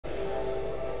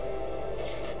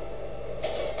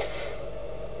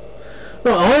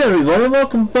Right, hi everybody,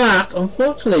 welcome back.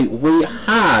 Unfortunately, we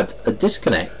had a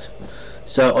disconnect,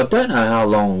 so I don't know how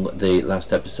long the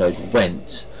last episode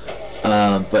went,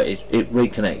 but it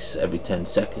reconnects every 10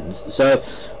 seconds. So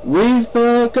we've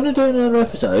going to do another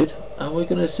episode, and we're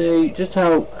going to see just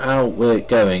how we're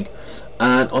going.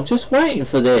 And I'm just waiting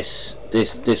for this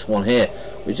one here.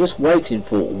 We're just waiting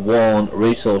for one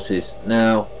resources.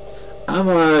 Now,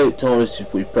 ammo told us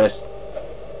if we press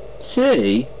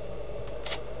T,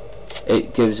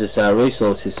 it gives us our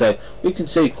resources, so we can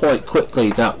see quite quickly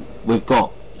that we've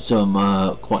got some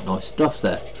quite nice stuff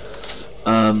there.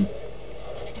 We're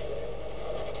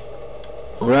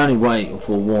only waiting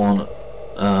for one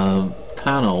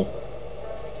panel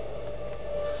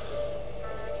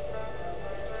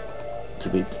to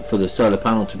be for the solar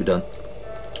panel to be done.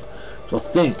 So I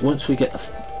think once we get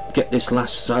this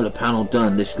last solar panel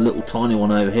done, this little tiny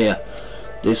one over here,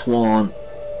 this one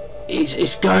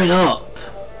it's going up.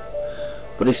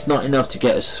 But it's not enough to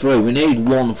get us through. We need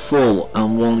one full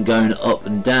and one going up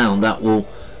and down. That will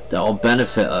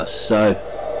benefit us. So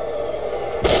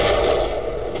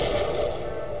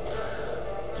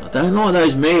I don't like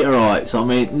those meteorites. I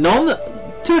mean,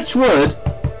 touch wood,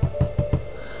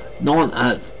 none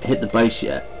have hit the base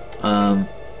yet. But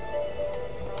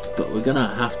we're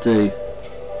gonna have to,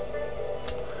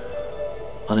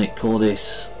 I think, call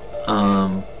this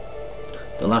the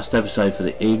last episode for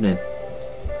the evening.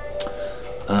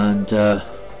 And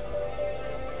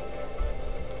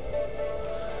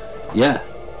yeah,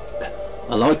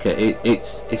 I like it.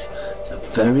 It's a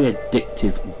very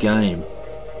addictive game.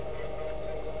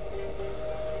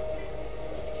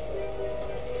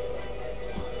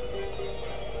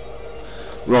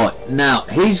 Right, now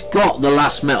he's got the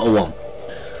last metal one.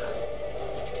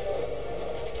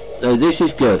 So this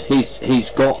is good. He's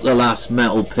got the last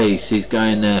metal piece. He's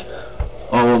going there.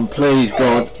 Oh, and please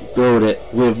God, build it.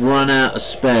 We've run out of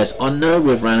spares. I know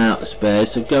we've run out of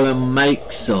spares, so go and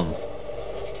make some.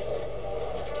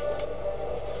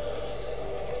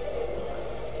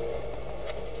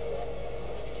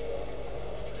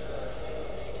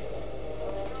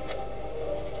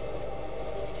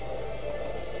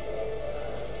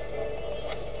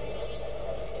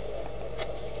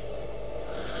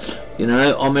 You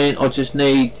know, I mean, I just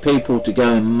need people to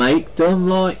go and make them,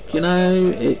 like, you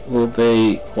know, it will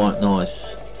be quite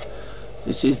nice.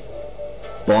 This is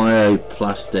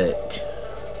bioplastic.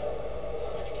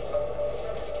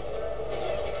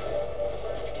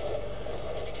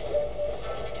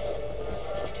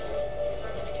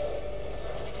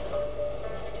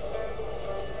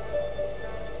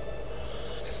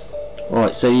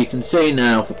 Right, so you can see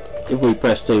now, if we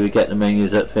press 2, we get the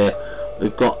menus up here.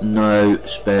 We've got no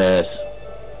spares.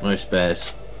 No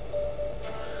spares.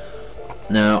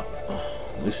 Now,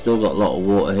 we've still got a lot of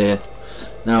water here.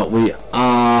 Now, we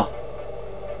are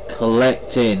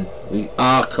collecting. We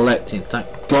are collecting.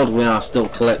 Thank God we are still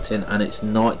collecting, and it's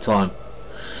night time.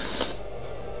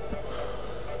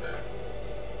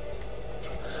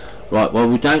 Right, well,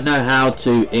 we don't know how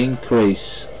to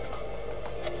increase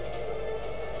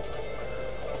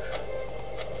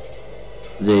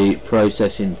the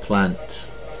processing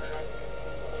plant.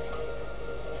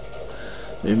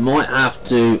 We might have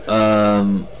to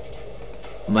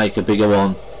make a bigger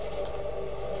one.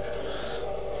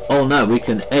 Oh no, we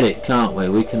can edit, can't we?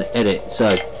 We can edit,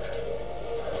 so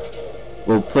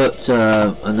we'll put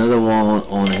another one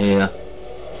on here,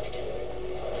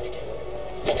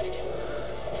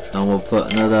 and we'll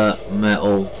put another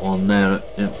metal on there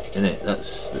in it.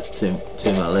 That's two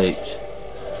metal each.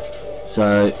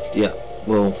 So yeah,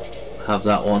 we'll have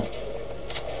that one.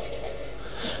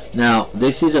 Now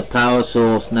this is a power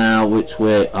source now, which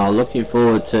we are looking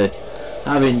forward to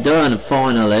having done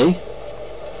finally.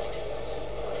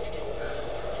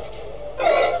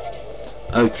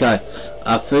 Okay,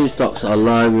 our food stocks are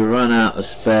low. We run out of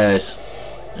spares.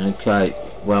 Okay,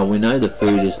 well, we know the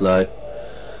food is low.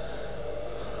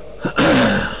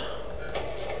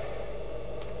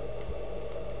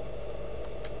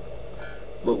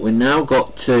 But we now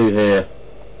got 2 here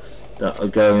that are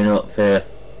going up here.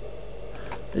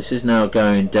 This is now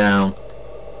going down.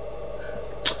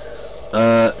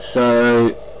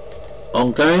 So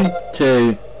I'm going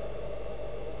to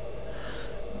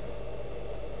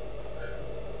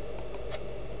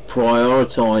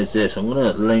prioritize this. I'm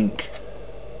going to link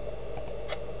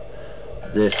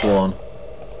this one,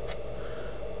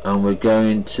 and we're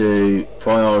going to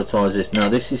prioritize this. Now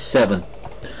this is 7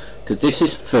 because this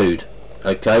is food.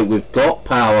 Okay, we've got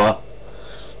power.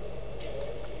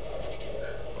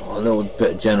 Oh, a little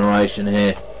bit of generation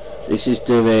here. This is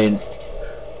doing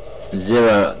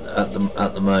 0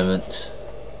 at the moment.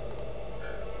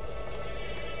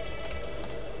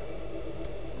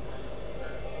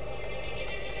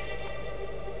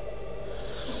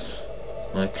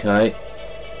 Okay.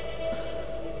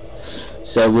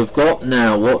 So we've got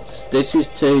now this is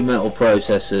 2 metal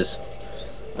processors.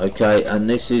 Okay, and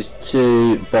this is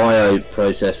 2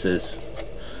 bioprocessors.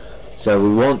 So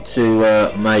we want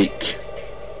to make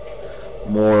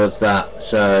more of that.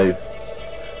 So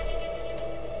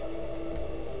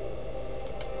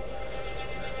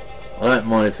I don't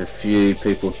mind if a few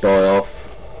people die off.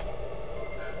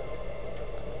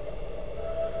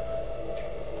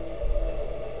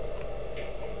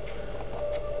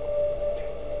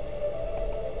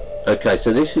 Okay,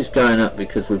 so this is going up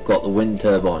because we've got the wind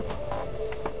turbine.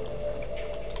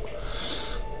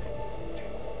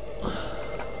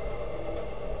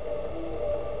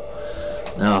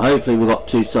 Now hopefully we've got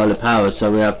 2 solar powers,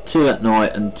 so we have 2 at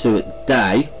night and 2 at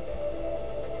day.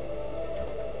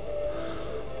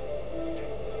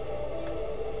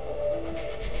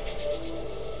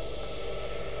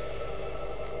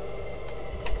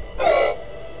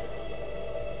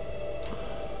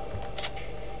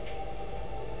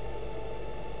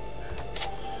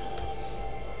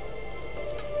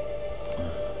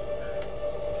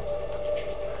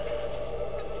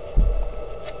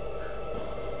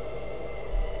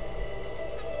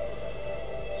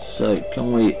 So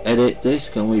can we edit this?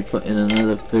 Can we put in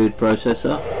another food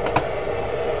processor?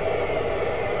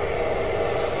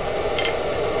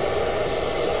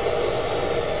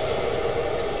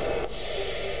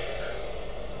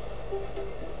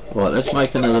 Right, let's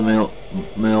make another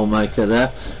meal maker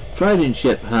there. Trading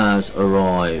ship has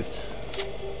arrived.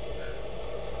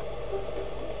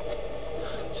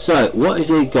 So what has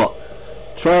he got?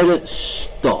 Trader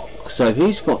stock. So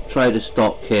he's got trader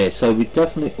stock here. So we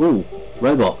definitely... Ooh,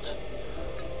 robot.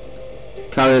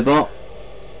 Carrier bot.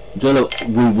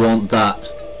 We want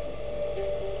that.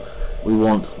 We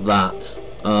want that.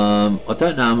 I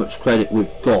don't know how much credit we've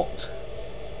got.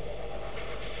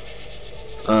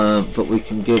 But we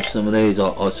can give some of these,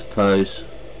 I suppose.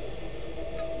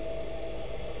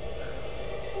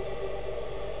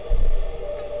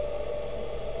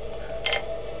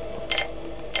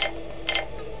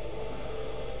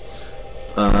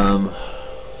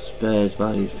 Spares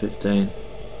value 15.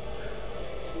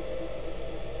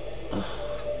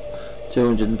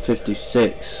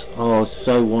 256. Oh, I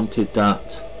so wanted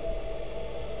that.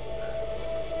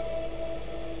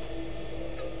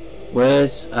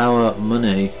 Where's our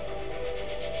money?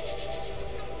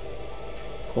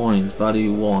 Coins,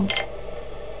 value 1.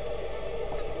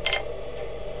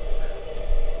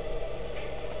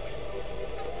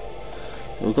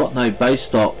 We've got no base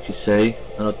stock, you see,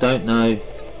 and I don't know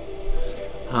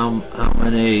how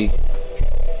many.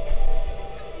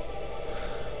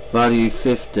 Value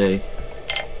 50.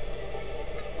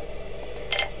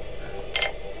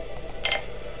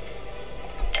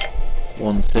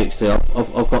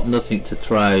 $160. I've got nothing to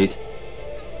trade.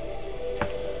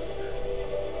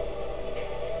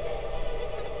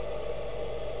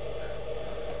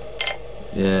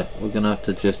 Yeah, we're gonna have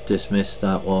to just dismiss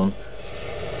that one.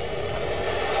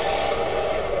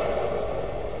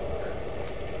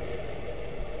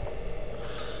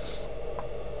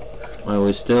 Well,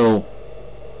 we're still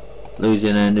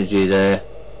losing energy there.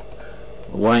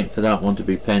 We're waiting for that one to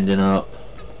be pending up.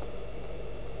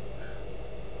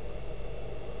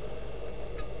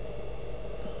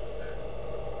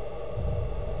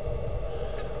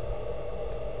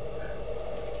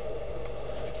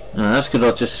 No, that's because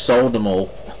I just sold them all.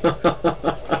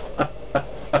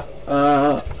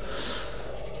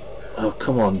 Oh,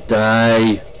 come on,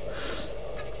 Day.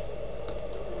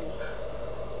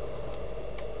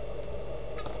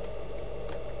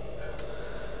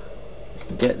 We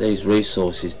can get these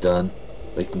resources done.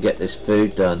 We can get this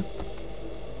food done.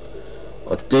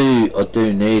 I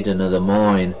do need another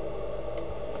mine.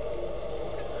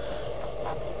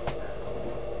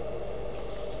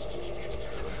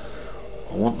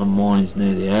 I want the mines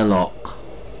near the airlock.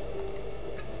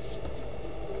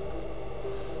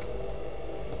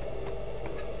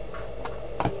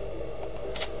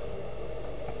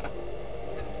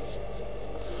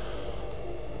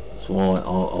 That's why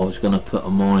I was going to put a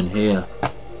mine here.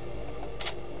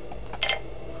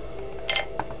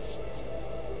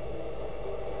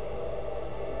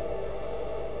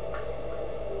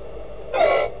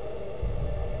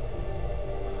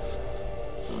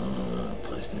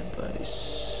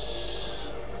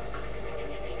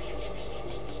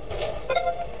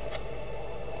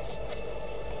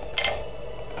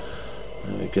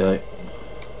 Go.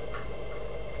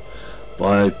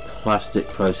 Bioplastic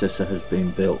processor has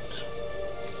been built.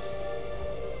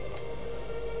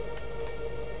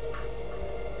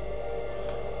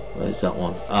 Where's that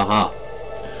one? Aha!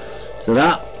 So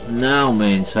that now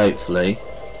means hopefully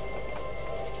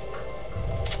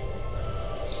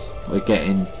we're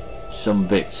getting some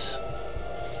bits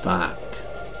back.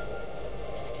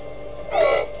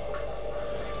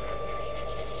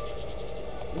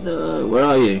 No, where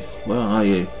are you? Where are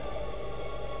you?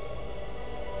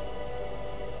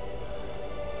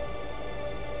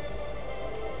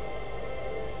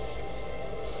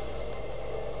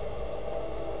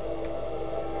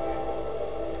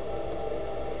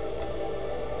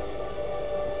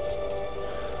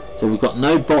 So we've got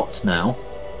no bots now.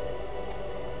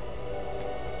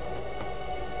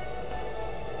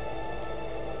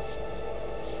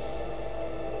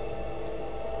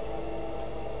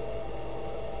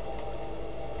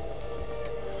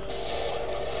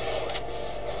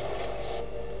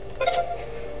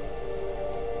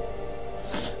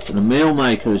 So the meal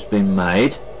maker has been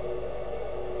made.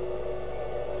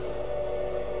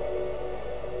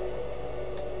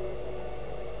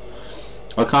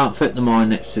 I can't fit the mine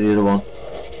next to the other one,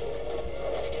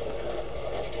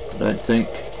 I don't think.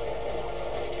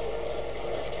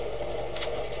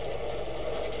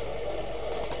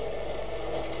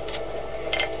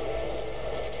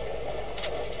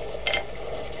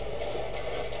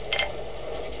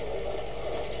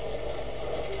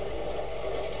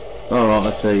 Alright, I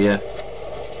see, yeah.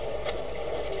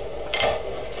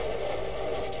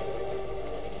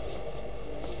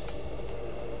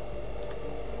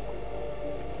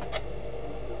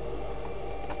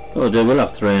 Oh dear, we'll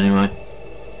have 3 anyway.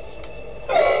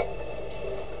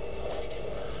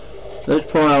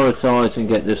 Let's prioritise and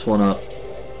get this one up.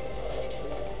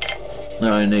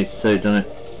 No, it needs to, doesn't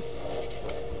it?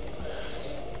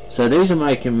 So these are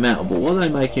making metal, but what are they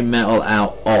making metal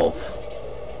out of?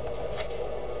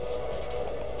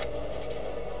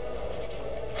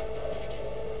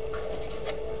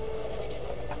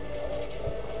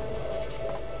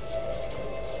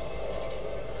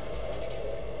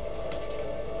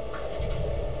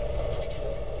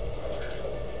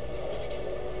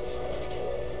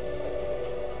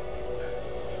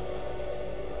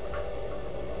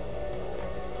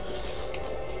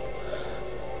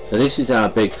 So this is our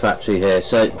big factory here.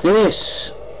 So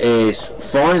this is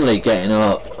finally getting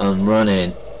up and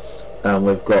running, and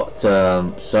we've got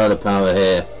solar power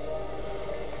here.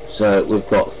 So we've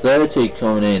got 30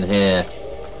 coming in here,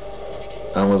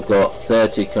 and we've got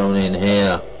 30 coming in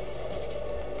here.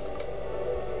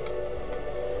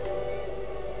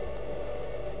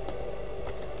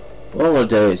 What I'm going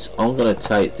to do is I'm going to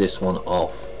take this one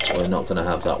off. We're not going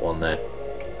to have that one there.